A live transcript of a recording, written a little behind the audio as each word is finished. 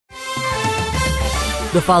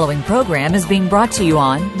The following program is being brought to you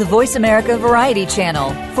on the Voice America Variety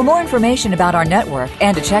Channel. For more information about our network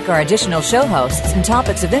and to check our additional show hosts and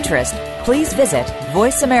topics of interest, please visit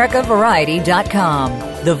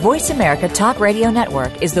voiceamericavariety.com. The Voice America Talk Radio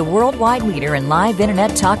Network is the worldwide leader in live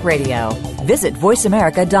Internet talk radio. Visit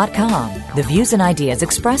voiceamerica.com. The views and ideas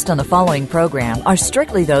expressed on the following program are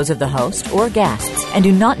strictly those of the host or guests and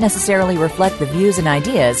do not necessarily reflect the views and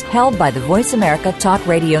ideas held by the Voice America Talk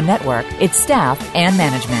Radio Network, its staff, and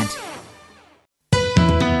management.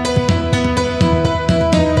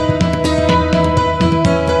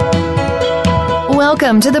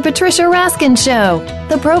 Welcome to the Patricia Raskin Show,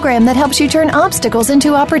 the program that helps you turn obstacles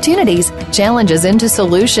into opportunities, challenges into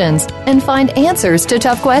solutions, and find answers to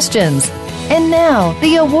tough questions. And now,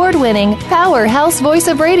 the award-winning powerhouse voice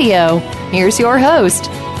of radio. Here's your host,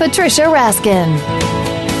 Patricia Raskin.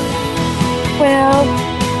 Well,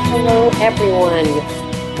 hello everyone,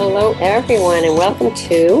 and welcome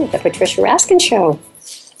to the Patricia Raskin Show.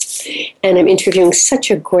 And I'm interviewing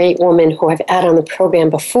such a great woman who I've had on the program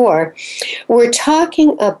before. We're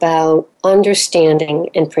talking about understanding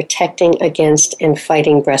and protecting against and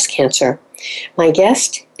fighting breast cancer. My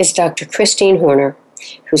guest is Dr. Christine Horner,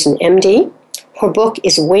 who's an MD. Her book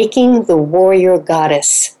is Waking the Warrior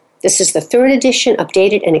Goddess. This is the third edition,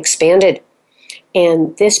 updated and expanded.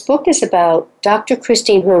 And this book is about Dr.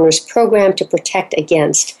 Christine Horner's program to protect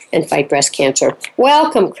against and fight breast cancer.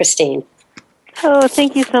 Welcome, Christine. Oh,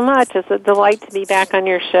 thank you so much. It's a delight to be back on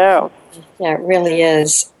your show. Yeah, it really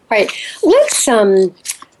is. All right, let's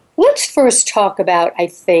first talk about, I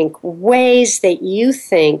think, ways that you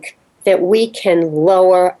think that we can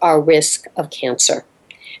lower our risk of cancer.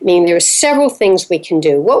 I mean, there are several things we can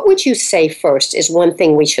do. What would you say first is one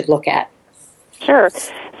thing we should look at? Sure.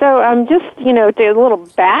 So just, to a little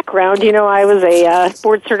background, I was a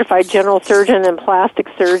board-certified general surgeon and plastic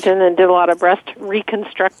surgeon and did a lot of breast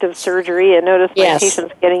reconstructive surgery and noticed my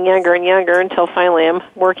patients getting younger and younger until finally I'm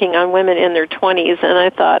working on women in their 20s. And I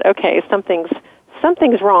thought, okay, something's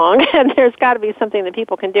wrong, and there's got to be something that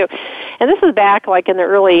people can do. And this is back like in the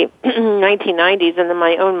early 1990s, and then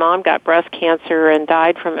my own mom got breast cancer and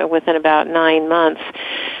died from it within about 9 months.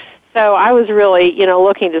 So I was really,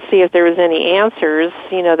 looking to see if there was any answers,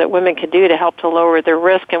 that women could do to help to lower their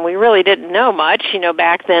risk. And we really didn't know much,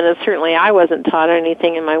 back then. And certainly I wasn't taught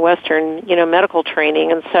anything in my Western, medical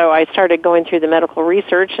training. And so I started going through the medical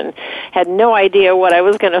research and had no idea what I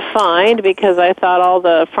was going to find because I thought all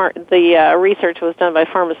the research was done by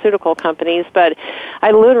pharmaceutical companies. But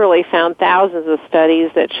I literally found thousands of studies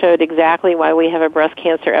that showed exactly why we have a breast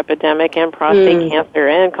cancer epidemic and prostate cancer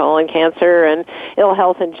and colon cancer and ill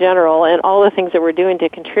health in general. And all the things that we're doing to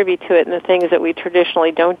contribute to it and the things that we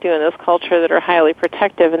traditionally don't do in this culture that are highly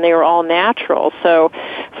protective, and they were all natural. So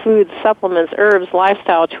food, supplements, herbs,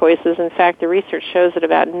 lifestyle choices. In fact, the research shows that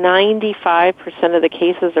about 95% of the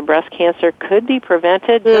cases of breast cancer could be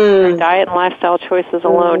prevented just through diet and lifestyle choices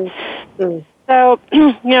alone. So,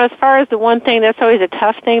 as far as the one thing, that's always a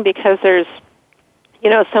tough thing because there's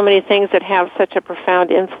so many things that have such a profound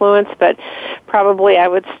influence, but probably I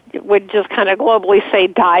would just kind of globally say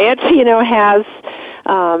diet, has,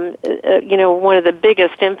 one of the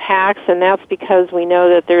biggest impacts, and that's because we know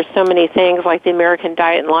that there's so many things like the American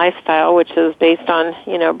diet and lifestyle, which is based on,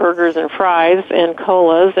 burgers and fries and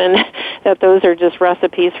colas, and that those are just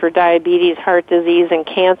recipes for diabetes, heart disease, and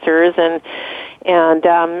cancers, and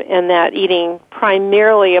that eating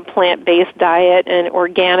primarily a plant-based diet and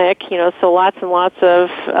organic, so lots and lots of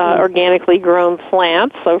organically grown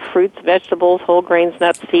plants, so fruits, vegetables, whole grains,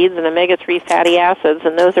 nuts, seeds, and omega-3 fatty acids,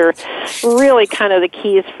 and those are really kind of the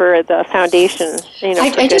keys for the foundation.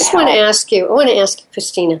 I just want to ask you,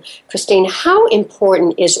 Christine, how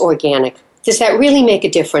important is organic? Does that really make a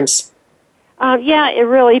difference? Yeah, it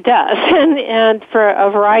really does, and for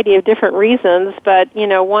a variety of different reasons. But,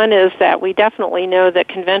 one is that we definitely know that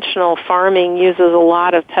conventional farming uses a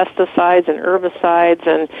lot of pesticides and herbicides,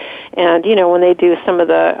 and when they do some of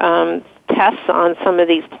the tests on some of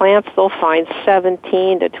these plants, they'll find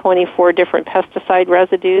 17 to 24 different pesticide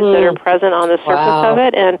residues that are present on the surface of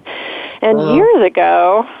it. And years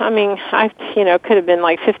ago, could have been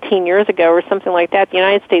like 15 years ago or something like that, the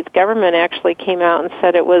United States government actually came out and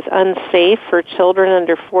said it was unsafe for children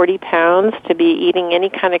under 40 pounds to be eating any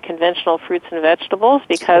kind of conventional fruits and vegetables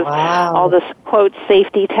because all this, quote,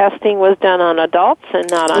 safety testing was done on adults and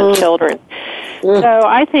not on children. So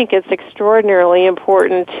I think it's extraordinarily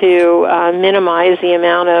important to minimize the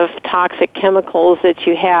amount of toxic chemicals that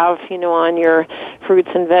you have, on your fruits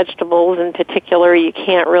and vegetables in particular. You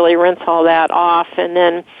can't really rinse all that off. And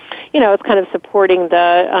then, it's kind of supporting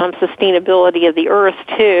the sustainability of the earth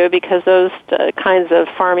too, because those kinds of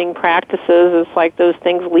farming practices, it's like those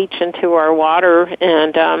things leach into our water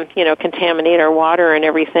and contaminate our water and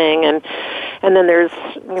everything. And then there's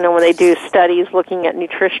when they do studies looking at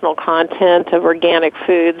nutritional content of organic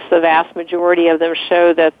foods, the vast majority of them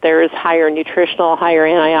show that there is higher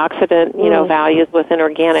antioxidant values within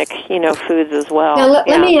organic foods as well. Now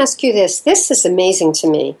let me ask you this. This is amazing to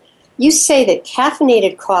me. You say that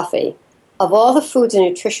caffeinated coffee, of all the foods and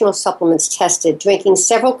nutritional supplements tested, drinking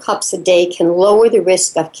several cups a day can lower the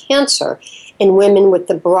risk of cancer in women with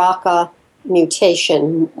the BRCA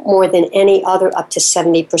mutation more than any other, up to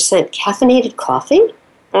 70%. Caffeinated coffee?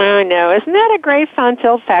 I know. Isn't that a great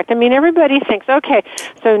fun-filled fact? I mean, everybody thinks, okay,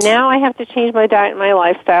 so now I have to change my diet and my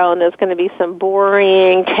lifestyle, and there's going to be some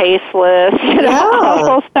boring, tasteless,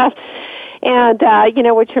 awful stuff. And,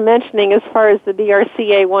 what you're mentioning as far as the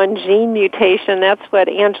BRCA1 gene mutation, that's what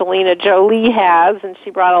Angelina Jolie has, and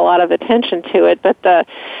she brought a lot of attention to it. But the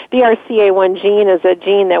BRCA1 gene is a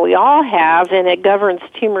gene that we all have, and it governs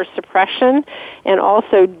tumor suppression and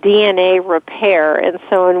also DNA repair. And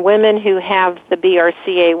so in women who have the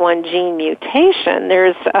BRCA1 gene mutation,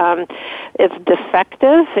 it's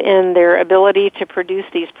defective in their ability to produce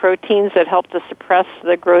these proteins that help to suppress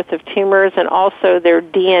the growth of tumors, and also their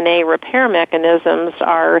DNA repair mechanisms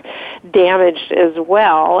are damaged as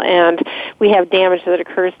well. And we have damage that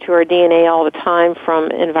occurs to our DNA all the time from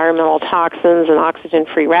environmental toxins and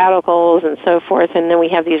oxygen-free radicals and so forth. And then we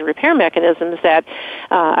have these repair mechanisms that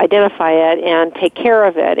identify it and take care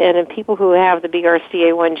of it. And in people who have the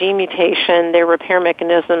BRCA1 gene mutation, their repair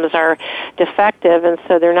mechanisms are defective, and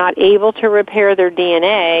so they're not able to repair their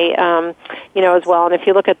DNA, as well. And if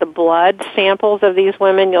you look at the blood samples of these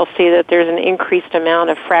women, you'll see that there's an increased amount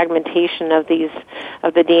of fragmentation of the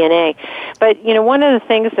DNA. But one of the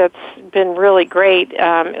things that's been really great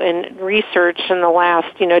in research in the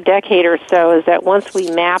last decade or so is that once we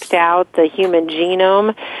mapped out the human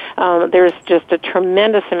genome, there's just a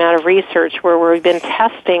tremendous amount of research where we've been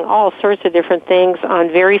testing all sorts of different things on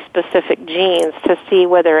very specific genes to see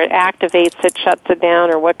whether it activates it, shuts it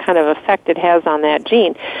down, or what kind of effect it has on that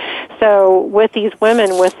gene. So with these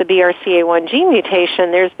women with the BRCA1 gene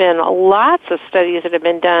mutation, there's been lots of studies that have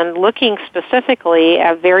been done looking specifically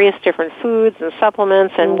at various different foods and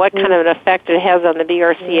supplements and what kind of an effect it has on the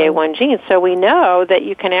BRCA1 gene. So we know that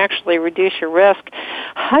you can actually reduce your risk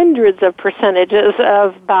hundreds of percentages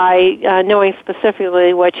by knowing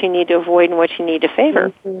specifically what you need to avoid and what you need to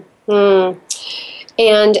favor.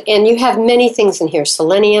 And you have many things in here.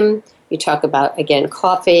 Selenium, you talk about, again,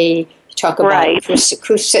 coffee, you talk about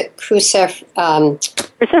cruciferous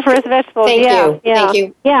vegetables. Thank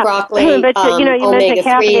you. Broccoli, but you mentioned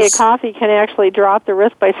caffeinated coffee can actually drop the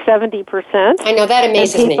risk by 70%. I know, that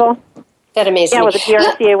amazes me. That amazes me. With the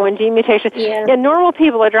BRCA1 gene mutation. In normal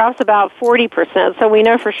people, it drops about 40%, so we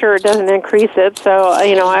know for sure it doesn't increase it. So,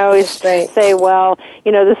 I always say, well,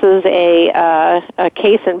 this is a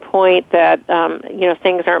case in point that,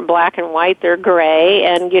 things aren't black and white, they're gray,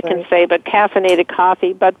 and you can say, but caffeinated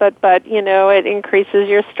coffee, but, it increases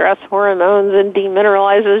your stress hormones and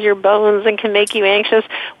demineralizes your bones and can make you anxious.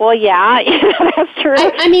 Well, that's true.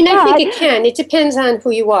 I think it can. It depends on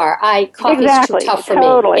who you are. Coffee's too tough for me.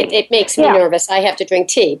 It makes me nervous. I have to drink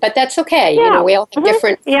tea, but that's okay. We all have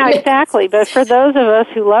different. Yeah, exactly. But for those of us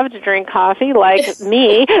who love to drink coffee, like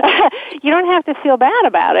me, you don't have to feel bad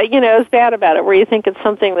about it. It's bad about it where you think it's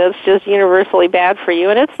something that's just universally bad for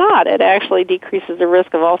you, and it's not. It actually decreases the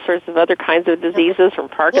risk of all sorts of other kinds of diseases, from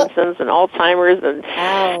Parkinson's and Alzheimer's and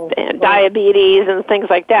diabetes and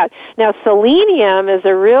things like that. Now, selenium is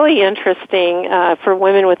a really interesting for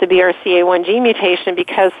women with the BRCA1 gene mutation,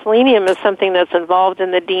 because selenium is something that's involved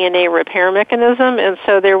in the DNA repair mechanism. And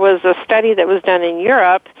so there was a study that was done in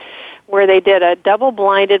Europe where they did a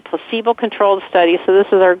double-blinded, placebo-controlled study. So this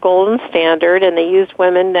is our golden standard, and they used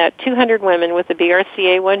 200 women with the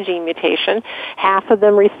BRCA1 gene mutation. Half of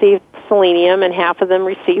them received selenium, and half of them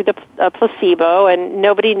received a placebo, and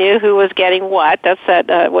nobody knew who was getting what. That's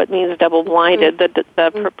what means double-blinded.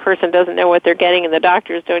 The person doesn't know what they're getting, and the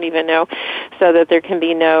doctors don't even know, so that there can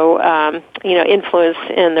be no influence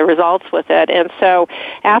in the results with it. And so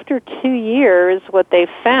after 2 years, what they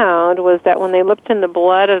found was that when they looked in the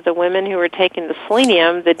blood of the women who were taking the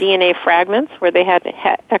selenium, the DNA fragments, where they had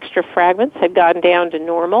extra fragments, had gone down to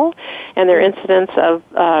normal, and their incidence of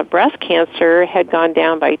breast cancer had gone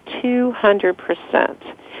down by 200%.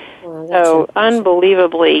 Wow, so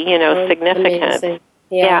unbelievably, significant. Amazing.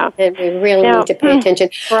 Yeah. And we really need to pay attention.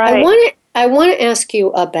 Right. I want to ask you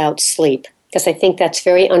about sleep, because I think that's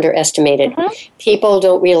very underestimated. People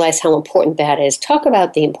don't realize how important that is. Talk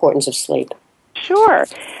about the importance of sleep. Sure.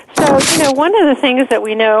 So, one of the things that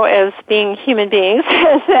we know as being human beings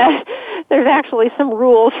is that there's actually some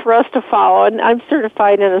rules for us to follow. And I'm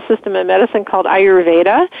certified in a system of medicine called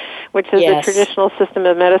Ayurveda, which is a traditional system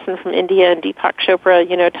of medicine from India, and Deepak Chopra,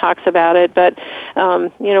 talks about it. But,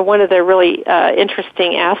 one of the really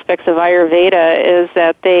interesting aspects of Ayurveda is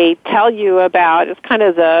that they tell you about, it's kind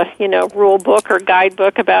of the, rule book or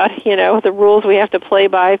guidebook about, the rules we have to play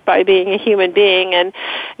by being a human being. And,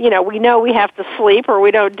 we know we have to sleep or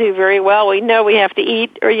we don't do very well. We know we have to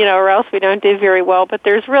eat or else we don't do very well. But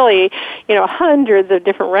there's really, hundreds of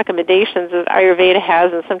different recommendations that Ayurveda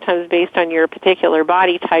has, and sometimes based on your particular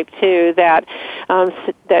body type too, that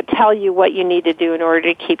tell you what you need to do in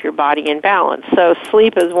order to keep your body in balance. So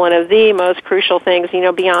sleep is one of the most crucial things,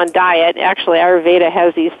 beyond diet. Actually, Ayurveda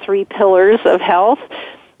has these 3 pillars of health.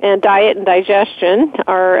 And diet and digestion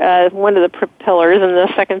are one of the pillars, and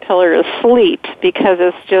the second pillar is sleep, because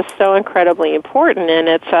it's just so incredibly important. And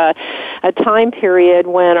it's a time period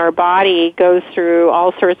when our body goes through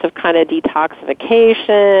all sorts of kind of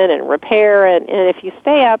detoxification and repair. And if you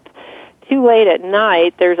stay up too late at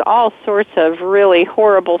night, there's all sorts of really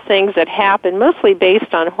horrible things that happen, mostly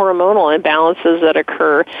based on hormonal imbalances that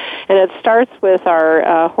occur. And it starts with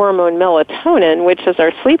our hormone melatonin, which is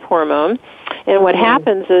our sleep hormone. And what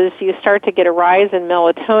happens is you start to get a rise in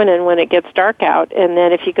melatonin when it gets dark out. And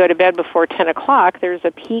then if you go to bed before 10 o'clock, there's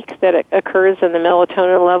a peak that occurs in the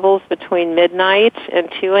melatonin levels between midnight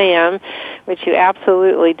and 2 a.m., which you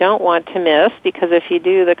absolutely don't want to miss, because if you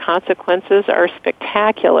do, the consequences are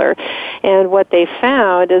spectacular. And what they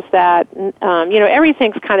found is that,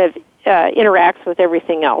 everything's kind of interacts with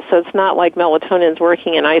everything else. So it's not like melatonin's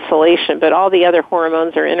working in isolation, but all the other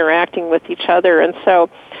hormones are interacting with each other. And so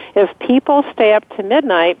if people stay up to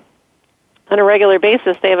midnight on a regular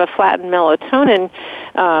basis, they have a flattened melatonin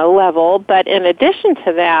level. But in addition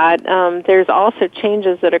to that, there's also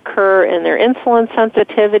changes that occur in their insulin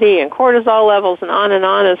sensitivity and cortisol levels and on and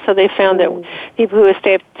on. And so they found that people who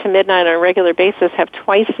stay up to midnight on a regular basis have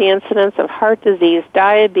twice the incidence of heart disease,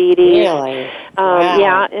 diabetes,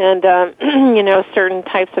 wow. and certain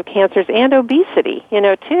types of cancers and obesity,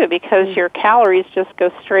 too, because your calories just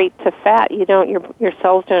go straight to fat. Your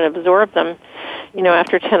cells don't absorb them.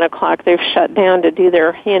 After 10 o'clock, they've shut down to do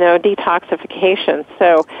their, detoxification.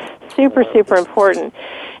 So super, super important.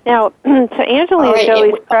 Now, to Angelina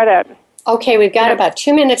Jolie's credit. Okay, we've got about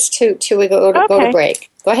 2 minutes to go to break.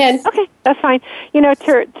 Go ahead. Okay, that's fine.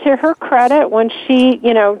 To her credit, when she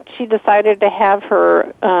decided to have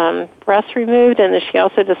her breasts removed, and then she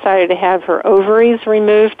also decided to have her ovaries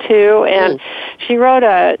removed too. And she wrote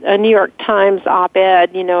a New York Times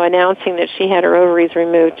op-ed, announcing that she had her ovaries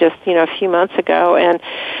removed just, a few months ago. And,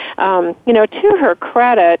 to her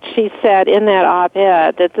credit, she said in that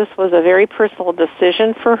op-ed that this was a very personal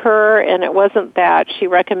decision for her, and it wasn't that she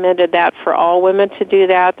recommended that for all women to do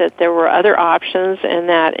that there were other options, and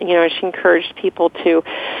that, she encouraged people to,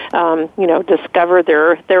 discover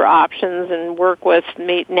their options and work with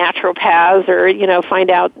naturopaths or,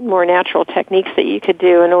 find out more natural techniques that you could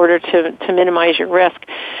do in order to minimize your risk.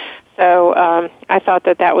 So I thought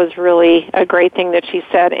that was really a great thing that she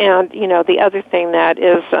said. And, the other thing that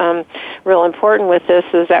is real important with this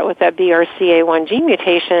is that with that BRCA1 gene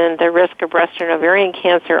mutation, the risk of breast and ovarian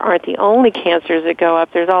cancer aren't the only cancers that go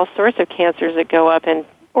up. There's all sorts of cancers that go up in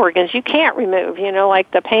organs you can't remove, like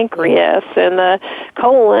the pancreas and the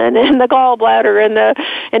colon and the gallbladder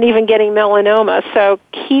and even getting melanoma. So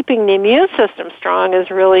keeping the immune system strong is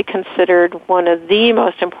really considered one of the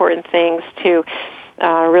most important things to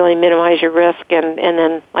really minimize your risk. And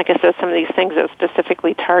then, like I said, some of these things that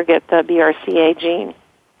specifically target the BRCA gene.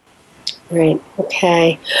 Right.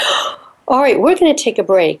 Okay. All right. We're going to take a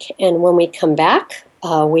break. And when we come back,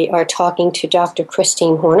 we are talking to Dr.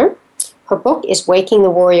 Christine Horner. Her book is Waking the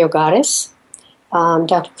Warrior Goddess,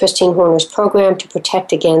 Dr. Christine Horner's program to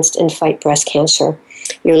protect against and fight breast cancer.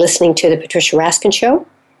 You're listening to The Patricia Raskin Show,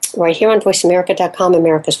 right here on VoiceAmerica.com,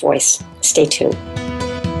 America's Voice. Stay tuned.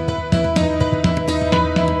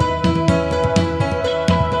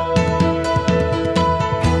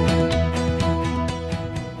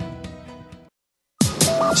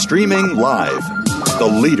 Streaming live, the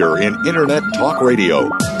leader in Internet talk radio,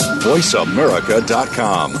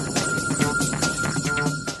 VoiceAmerica.com.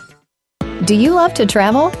 Do you love to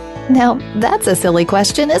travel? Now, that's a silly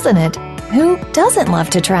question, isn't it? Who doesn't love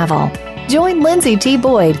to travel? Join Lindsay T.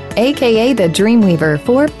 Boyd, a.k.a. the Dreamweaver,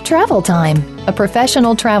 for Travel Time. A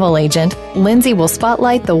professional travel agent, Lindsay will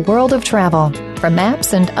spotlight the world of travel, From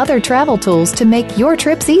maps and other travel tools to make your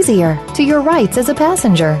trips easier, to your rights as a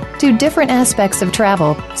passenger, to different aspects of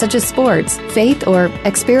travel, such as sports, faith, or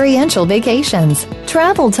experiential vacations.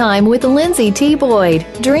 Travel Time with Lindsay T. Boyd,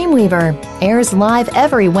 Dreamweaver, airs live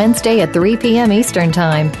every Wednesday at 3 p.m. Eastern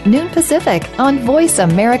Time, noon Pacific, on Voice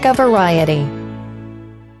America Variety.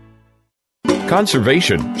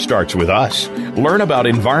 Conservation starts with us. Learn about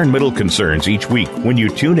environmental concerns each week when you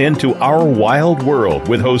tune in to Our Wild World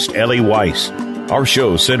with host Ellie Weiss. Our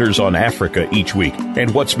show centers on Africa each week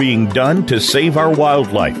and what's being done to save our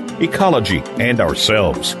wildlife, ecology, and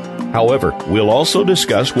ourselves. However, we'll also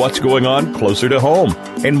discuss what's going on closer to home.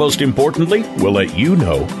 And most importantly, we'll let you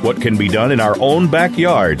know what can be done in our own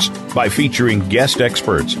backyards by featuring guest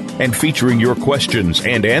experts and featuring your questions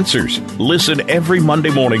and answers. Listen every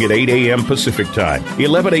Monday morning at 8 a.m. Pacific Time,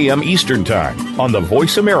 11 a.m. Eastern Time on the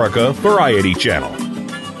Voice America Variety Channel.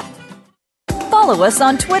 Follow us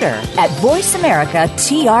on Twitter at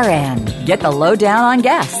VoiceAmericaTRN. Get the lowdown on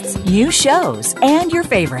guests, new shows, and your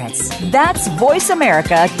favorites. That's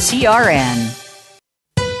VoiceAmericaTRN.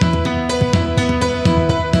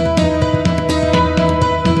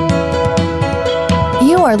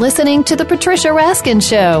 You are listening to The Patricia Raskin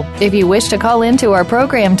Show. If you wish to call into our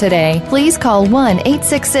program today, please call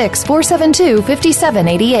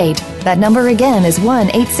 1-866-472-5788. That number again is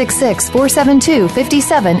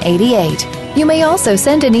 1-866-472-5788. You may also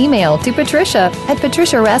send an email to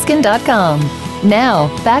patricia@patriciaraskin.com. Now,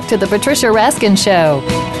 back to The Patricia Raskin Show.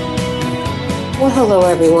 Well, hello,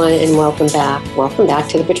 everyone, and welcome back. Welcome back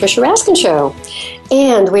to The Patricia Raskin Show.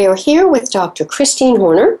 And we are here with Dr. Christine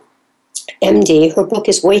Horner, MD. Her book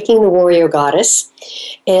is Waking the Warrior Goddess,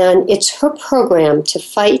 and it's her program to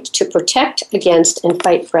fight, to protect against, and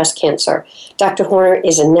fight breast cancer. Dr. Horner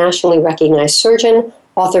is a nationally recognized surgeon,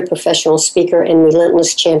 author, professional speaker, and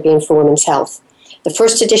relentless champion for women's health. The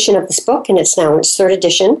first edition of this book, and it's now in its third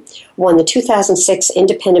edition, won the 2006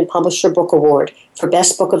 Independent Publisher Book Award for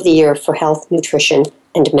Best Book of the Year for Health, Nutrition,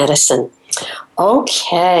 and Medicine.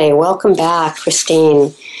 Okay, welcome back,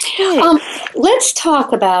 Christine. Let's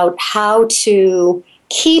talk about how to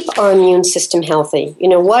keep our immune system healthy. You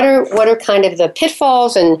know, what are kind of the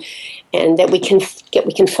pitfalls and that we can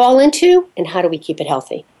fall into, and how do we keep it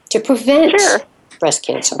healthy to prevent breast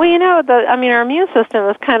cancer? Well, you know, our immune system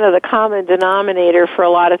is kind of the common denominator for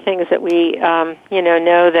a lot of things that we,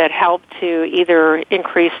 know that help to either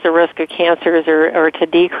increase the risk of cancers or to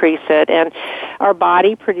decrease it. And our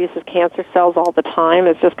body produces cancer cells all the time.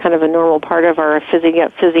 It's just kind of a normal part of our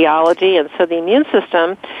physiology. And so the immune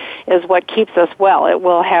system is what keeps us well. It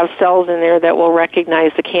will have cells in there that will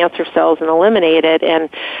recognize the cancer cells and eliminate it.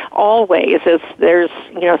 And always, there's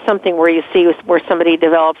something where you see where somebody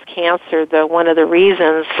develops cancer, one of the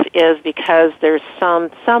reasons is because there's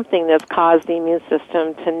something that's caused the immune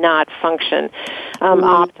system to not function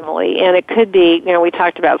optimally. And it could be, we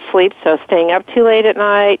talked about sleep, so staying up too late at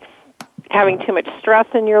night, having too much stress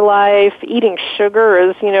in your life, eating sugar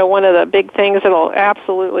is, one of the big things that'll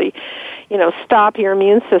absolutely, stop your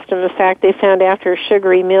immune system. In fact, they found after a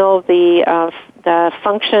sugary meal, the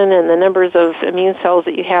function and the numbers of immune cells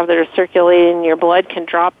that you have that are circulating in your blood can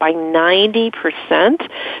drop by 90%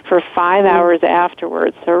 for 5 hours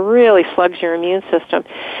afterwards. So it really slugs your immune system.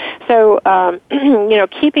 So,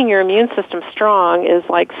 keeping your immune system strong is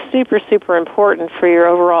like super, super important for your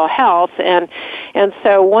overall health. And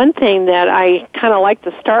so one thing that I kind of like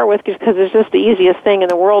to start with, because it's just the easiest thing in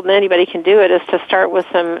the world and anybody can do it, is to start with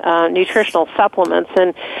some nutritional supplements.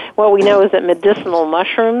 And what we know is that medicinal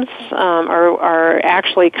mushrooms are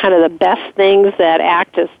actually kind of the best things that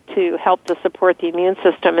act as to help to support the immune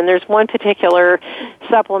system. And there's one particular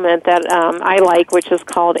supplement that I like, which is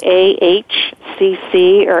called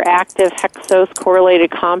AHCC, or active hexose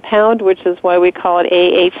correlated compound, which is why we call it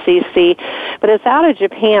AHCC. But it's out of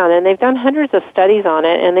Japan, and they've done hundreds of studies on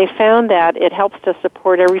it, and they found that it helps to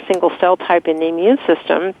support every single cell type in the immune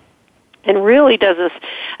system, and really does this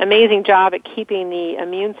amazing job at keeping the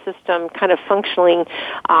immune system kind of functioning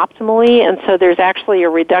optimally. And so there's actually a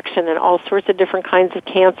reduction in all sorts of different kinds of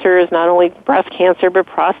cancers, not only breast cancer, but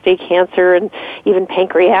prostate cancer and even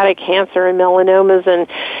pancreatic cancer and melanomas.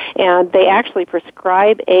 And they actually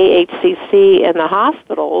prescribe AHCC in the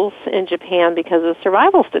hospitals in Japan because the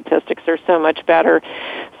survival statistics are so much better.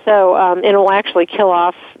 So it will actually kill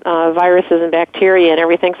off viruses and bacteria and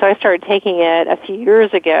everything. So I started taking it a few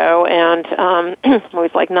years ago, and and I'm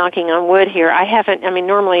always like knocking on wood here. I haven't,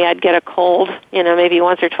 normally I'd get a cold, maybe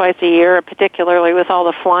once or twice a year, particularly with all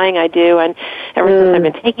the flying I do, and ever since I've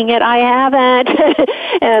been taking it, I haven't.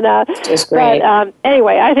 And that's great. But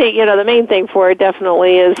anyway, I think, the main thing for it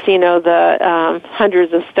definitely is, the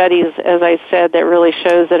hundreds of studies, as I said, that really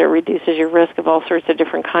shows that it reduces your risk of all sorts of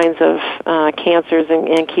different kinds of cancers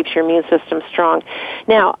and keeps your immune system strong.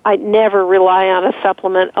 Now, I never rely on a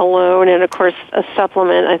supplement alone, and of course, a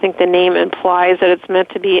supplement, I think the name implies that it's meant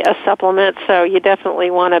to be a supplement, so you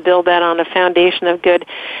definitely want to build that on a foundation of good,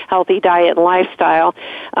 healthy diet and lifestyle.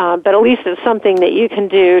 But at least it's something that you can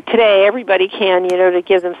do today. Everybody can, to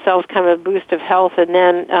give themselves kind of a boost of health and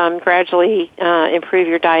then gradually improve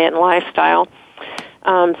your diet and lifestyle.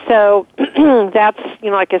 So that's,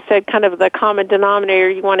 like I said, kind of the common denominator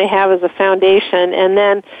you want to have as a foundation. And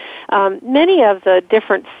then many of the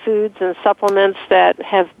different foods and supplements that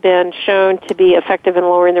have been shown to be effective in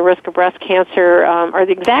lowering the risk of breast cancer are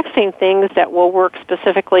the exact same things that will work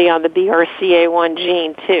specifically on the BRCA1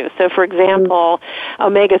 gene, too. So, for example,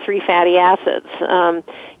 omega-3 fatty acids.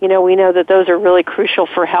 We know that those are really crucial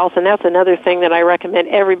for health, and that's another thing that I recommend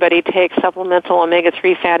everybody take supplemental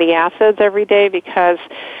omega-3 fatty acids every day because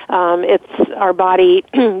it's our body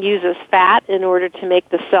uses fat in order to make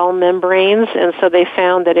the cell membranes, and so they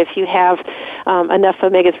found that if you have enough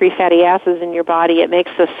omega-3 fatty acids in your body, it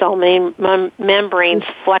makes the cell membranes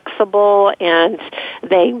flexible and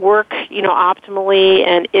they work, optimally.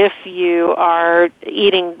 And if you are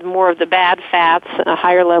eating more of the bad fats, a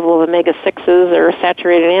higher level of omega-6s or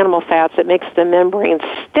saturated animal fats, it makes the membranes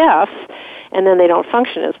stiff, and then they don't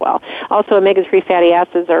function as well. Also, omega-3 fatty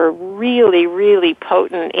acids are really, really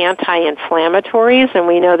potent anti-inflammatories, and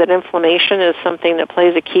we know that inflammation is something that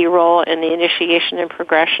plays a key role in the initiation and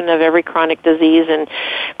progression of every chronic disease,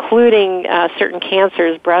 including certain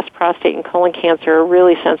cancers. Breast, prostate, and colon cancer are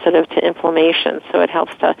really sensitive to inflammation, so it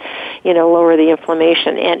helps to, lower the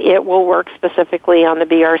inflammation, and it will work specifically on the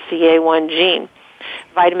BRCA1 gene.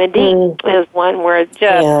 Vitamin D is one where just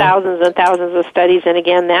thousands and thousands of studies, and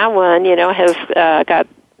again, that one, has got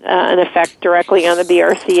an effect directly on the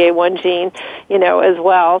BRCA1 gene, as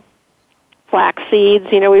well. Flax seeds,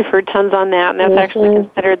 we've heard tons on that, and that's actually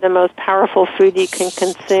considered the most powerful food you can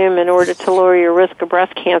consume in order to lower your risk of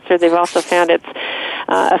breast cancer. They've also found it's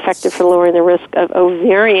effective for lowering the risk of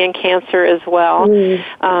ovarian cancer as well.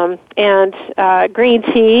 And green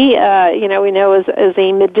tea, we know is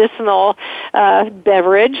a medicinal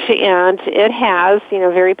beverage, and it has,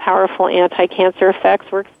 very powerful anti-cancer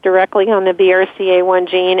effects, works directly on the BRCA1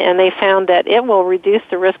 gene, and they found that it will reduce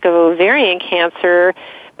the risk of ovarian cancer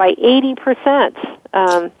by 80%,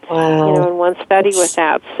 in one study with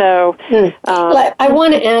that. So, I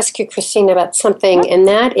want to ask you, Christina, about something, and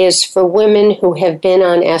that is for women who have been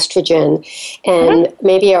on estrogen and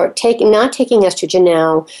maybe are not taking estrogen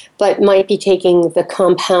now, but might be taking the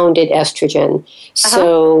compounded estrogen.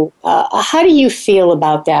 So, how do you feel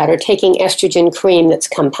about that, or taking estrogen cream that's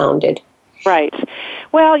compounded? Right.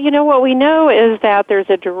 Well, what we know is that there's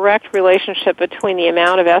a direct relationship between the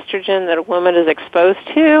amount of estrogen that a woman is exposed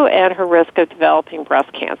to and her risk of developing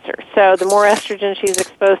breast cancer. So the more estrogen she's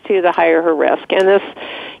exposed to, the higher her risk. And this,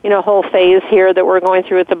 whole phase here that we're going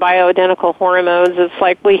through with the bioidentical hormones, it's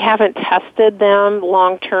like we haven't tested them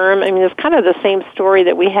long term. It's kind of the same story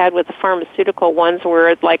that we had with the pharmaceutical ones where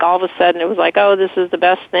it's like all of a sudden it was like, oh, this is the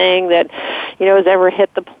best thing that, has ever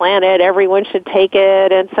hit the planet. Everyone should take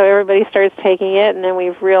it. And so everybody starts taking it, and then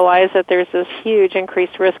we've realized that there's this huge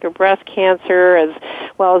increased risk of breast cancer as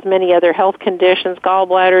well as many other health conditions,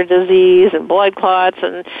 gallbladder disease and blood clots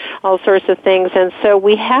and all sorts of things. And so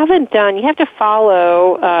we haven't done, you have to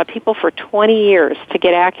follow people for 20 years to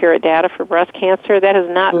get accurate data for breast cancer. That has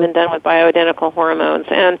not been done with bioidentical hormones.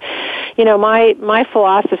 And, my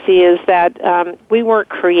philosophy is that we weren't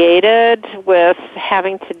created with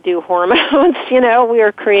having to do hormones. We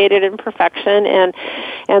were created in perfection.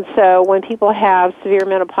 And so when people have severe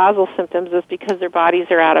menopausal symptoms, it's because their bodies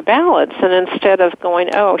are out of balance. And instead of going,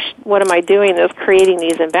 what am I doing, is creating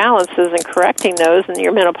these imbalances and correcting those, and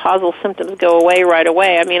your menopausal symptoms go away right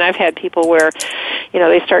away. I've had people where,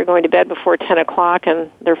 they start going to bed before 10 o'clock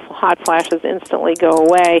and their hot flashes instantly go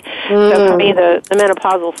away. So for me, the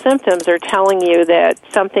menopausal symptoms are telling you that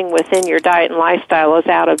something within your diet and lifestyle is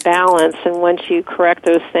out of balance, and once you correct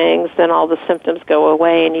those things, then all the symptoms go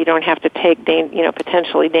away and you don't have to take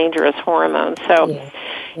potentially dangerous hormones. So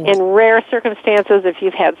in rare circumstances, if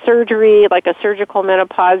you've had surgery, like a surgical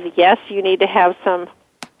menopause, yes, you need to have some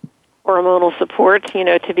hormonal support,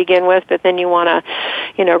 to begin with, but then you want to,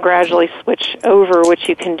 gradually switch over, which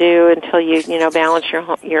you can do until you, balance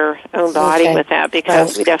your own body with that,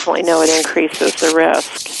 because we definitely know it increases the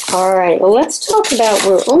risk. All right. Well, let's talk about,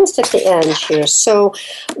 we're almost at the end here. So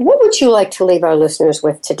what would you like to leave our listeners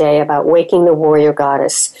with today about Waking the Warrior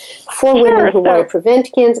Goddess? For women who want to prevent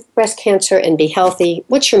breast cancer and be healthy,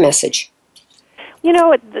 what's your message?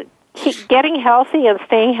 Getting healthy and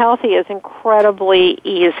staying healthy is incredibly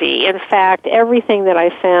easy. In fact, everything that I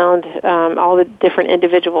found, all the different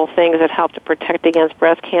individual things that help to protect against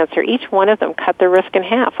breast cancer, each one of them cut the risk in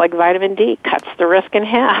half, like vitamin D cuts the risk in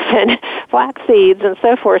half, and flax seeds and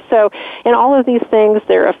so forth. So in all of these things,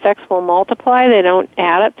 their effects will multiply. They don't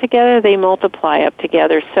add up together, they multiply up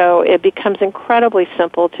together. So it becomes incredibly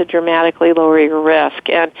simple to dramatically lower your risk.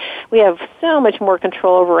 And we have so much more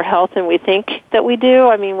control over our health than we think that we do.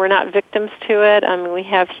 I mean, we're not victims to it. I mean, we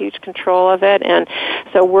have huge control of it. And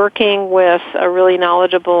so working with a really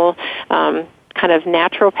knowledgeable kind of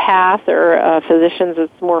naturopath or physicians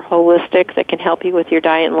that's more holistic that can help you with your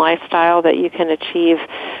diet and lifestyle, that you can achieve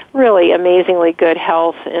really amazingly good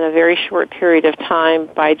health in a very short period of time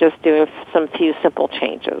by just doing some few simple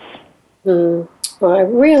changes. Well, I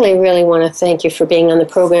really, really want to thank you for being on the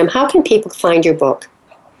program. How can people find your book?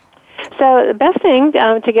 So the best thing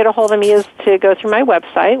to get a hold of me is to go through my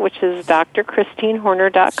website, which is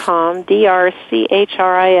drchristinehorner.com,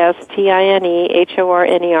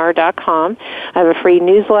 drchristinehorner.com. I have a free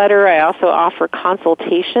newsletter. I also offer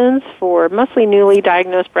consultations for mostly newly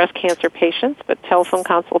diagnosed breast cancer patients, but telephone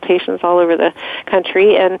consultations all over the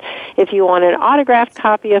country. And if you want an autographed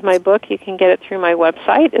copy of my book, you can get it through my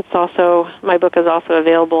website. My book is also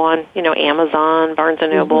available on, Amazon, Barnes &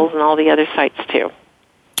 Nobles, and all the other sites too.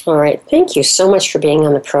 All right. Thank you so much for being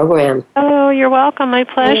on the program. Oh, you're welcome. My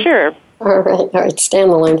pleasure. All right. Stay on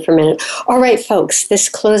the line for a minute. All right, folks. This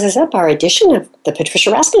closes up our edition of the Patricia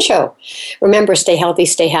Raskin Show. Remember, stay healthy,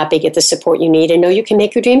 stay happy, get the support you need, and know you can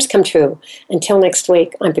make your dreams come true. Until next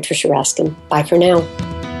week, I'm Patricia Raskin. Bye for now.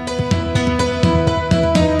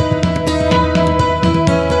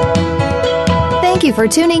 Thank you for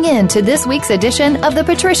tuning in to this week's edition of the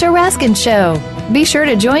Patricia Raskin Show. Be sure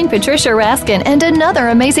to join Patricia Raskin and another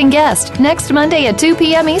amazing guest next Monday at 2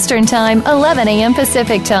 p.m. Eastern Time, 11 a.m.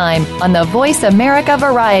 Pacific Time on the Voice America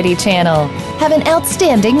Variety Channel. Have an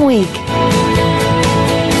outstanding week.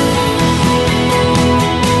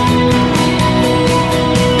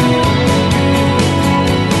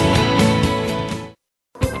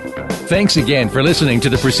 Thanks again for listening to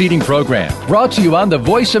the preceding program, brought to you on the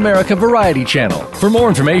Voice America Variety Channel. For more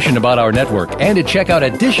information about our network and to check out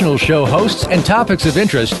additional show hosts and topics of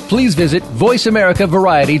interest, please visit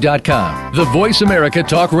voiceamericavariety.com. The Voice America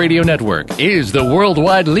Talk Radio Network is the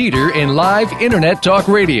worldwide leader in live Internet talk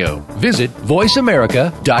radio. Visit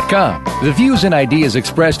voiceamerica.com. The views and ideas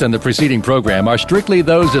expressed on the preceding program are strictly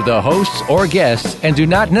those of the hosts or guests and do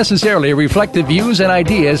not necessarily reflect the views and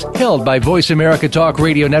ideas held by Voice America Talk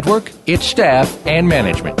Radio Network, its staff, and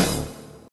management.